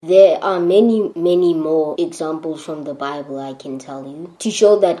There are many, many more examples from the Bible I can tell you to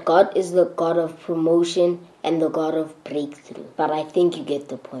show that God is the God of promotion and the God of breakthrough. But I think you get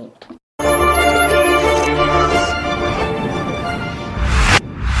the point.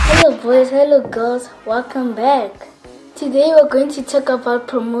 Hello boys, hello girls, welcome back. Today we're going to talk about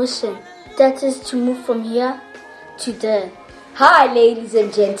promotion. That is to move from here to there. Hi ladies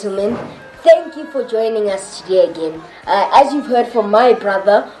and gentlemen. Thank you for joining us today again. As you've heard from my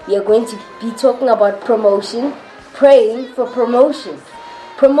brother, we are going to be talking about promotion, praying for promotion.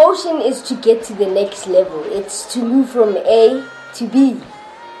 Promotion is to get to the next level. It's to move from A to B,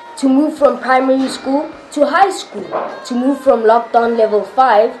 to move from primary school to high school, to move from lockdown level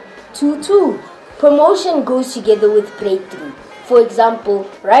 5 to 2. Promotion goes together with breakthrough. For example,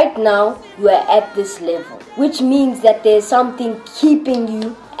 right now you are at this level, which means that there's something keeping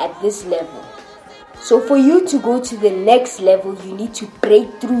you at this level. So for you to go to the next level, you need to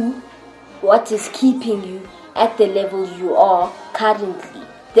break through what is keeping you at the level you are currently.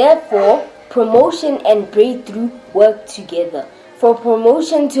 Therefore, promotion and breakthrough work together. For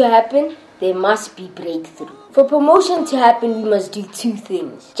promotion to happen, there must be breakthrough. For promotion to happen, we must do two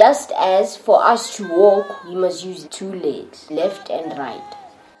things. Just as for us to walk, we must use 2 legs, left and right.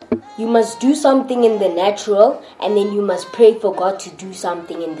 You must do something in the natural, and then you must pray for God to do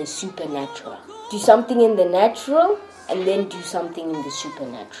something in the supernatural. Do something in the natural, and then do something in the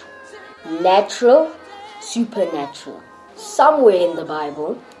supernatural. Natural, supernatural. Somewhere in the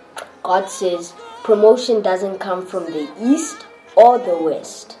Bible, God says promotion doesn't come from the east or the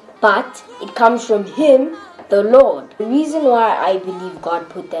west, but it comes from Him, the Lord. The reason why I believe God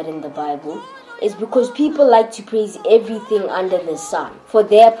put that in the Bible is because people like to praise everything under the sun for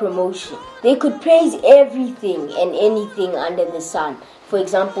their promotion. They could praise everything and anything under the sun. For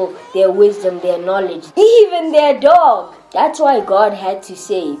example, their wisdom, their knowledge, even their dog. That's why God had to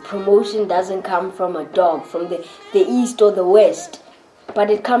say promotion doesn't come from a dog, from the east or the west, but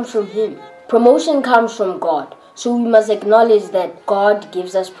it comes from Him. Promotion comes from God. So we must acknowledge that God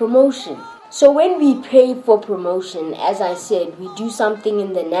gives us promotion. So when we pray for promotion, as I said, we do something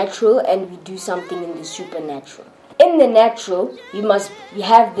in the natural and we do something in the supernatural. In the natural, we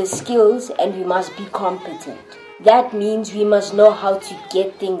have the skills and we must be competent. That means we must know how to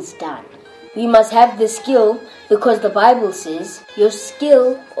get things done. We must have the skill because the Bible says your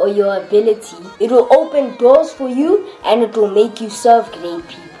skill or your ability, it will open doors for you and it will make you serve great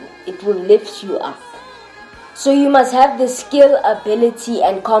people. It will lift you up. So you must have the skill, ability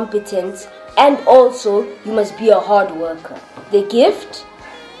and competence, and also you must be a hard worker. The gift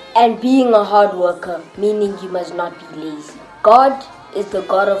and being a hard worker, meaning you must not be lazy. God is the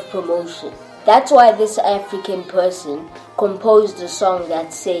God of promotion. That's why this African person composed a song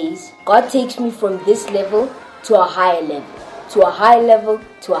that says, God takes me from this level to a higher level, to a high level,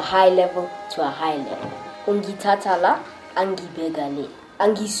 to a high level, to a high level. Ungithathala, angibegale,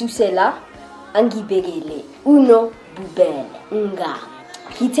 angisusela, angibegele, uno bubele, nga.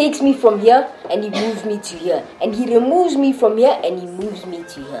 He takes me from here and He moves me to here. And He removes me from here and He moves me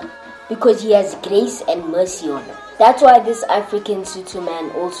to here. Because He has grace and mercy on him. That's why this African Sotho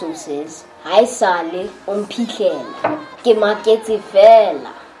man also says, Hai sale umpikela, ke maketse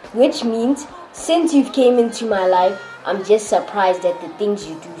fela. Which means, since you've came into my life, I'm just surprised at the things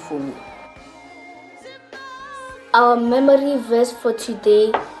you do for me. Our memory verse for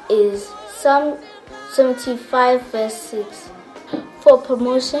today is Psalm 75 verse 6. For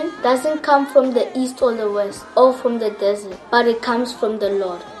promotion doesn't come from the east or the west or from the desert, but it comes from the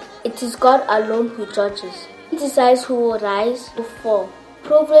Lord. It is God alone who judges. He decides who will rise or fall.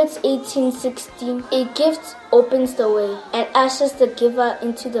 Proverbs 18:16. A gift opens the way and ushers the giver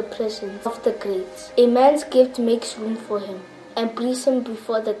into the presence of the great. A man's gift makes room for him and brings him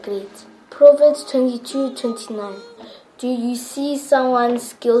before the great. Proverbs 22:29. Do you see someone's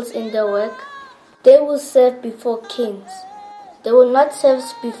skills in their work? They will serve before kings. They will not serve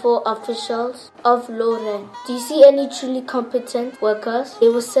before officials of low rank. Do you see any truly competent workers? They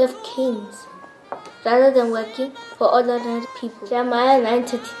will serve kings rather than working for ordinary people. Jeremiah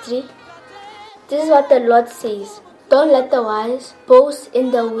 9:33. This is what the Lord says. Don't let the wise boast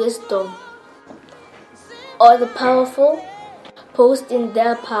in their wisdom, or the powerful boast in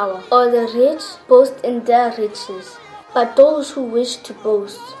their power, or the rich boast in their riches. But those who wish to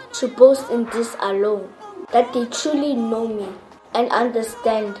boast should boast in this alone, that they truly know me and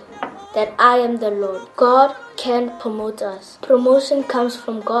understand that I am the Lord. God can promote us. Promotion comes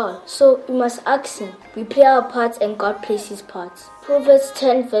from God, so we must ask Him. We play our parts and God plays His parts. Proverbs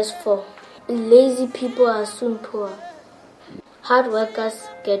 10 verse 4. Lazy people are soon poor. Hard workers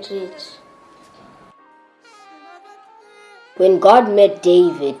get rich. When God met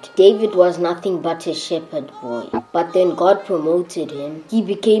David, David was nothing but a shepherd boy. But then God promoted him. He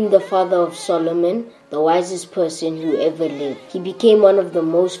became the father of Solomon, the wisest person who ever lived. He became one of the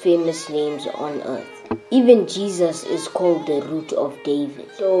most famous names on earth. Even Jesus is called the root of David.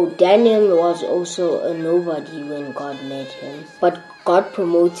 So Daniel was also a nobody when God met him. But God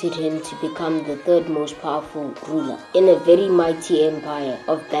promoted him to become the third most powerful ruler in a very mighty empire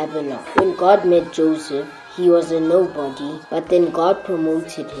of Babylon. When God met Joseph, he was a nobody, but then God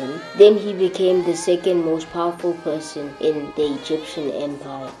promoted him. Then he became the second most powerful person in the Egyptian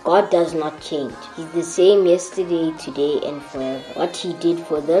empire. God does not change. He's the same yesterday, today, and forever. What he did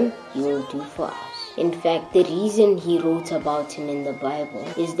for them, he will do for us. In fact, the reason he wrote about him in the Bible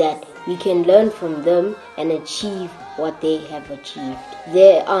is that we can learn from them and achieve what they have achieved.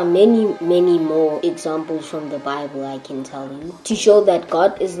 There are many, many more examples from the Bible I can tell you to show that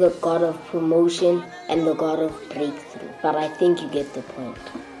God is the God of promotion and the God of breakthrough. But I think you get the point.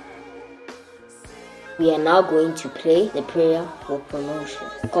 We are now going to pray the prayer for promotion.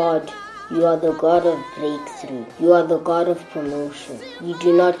 God, you are the God of breakthrough. You are the God of promotion. You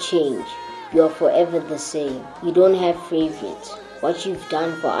do not change. You are forever the same. You don't have favorites. What you've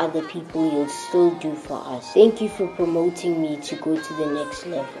done for other people, you'll still do for us. Thank you for promoting me to go to the next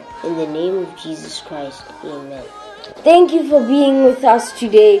level. In the name of Jesus Christ, amen. Thank you for being with us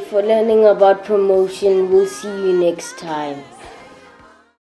today, for learning about promotion. We'll see you next time.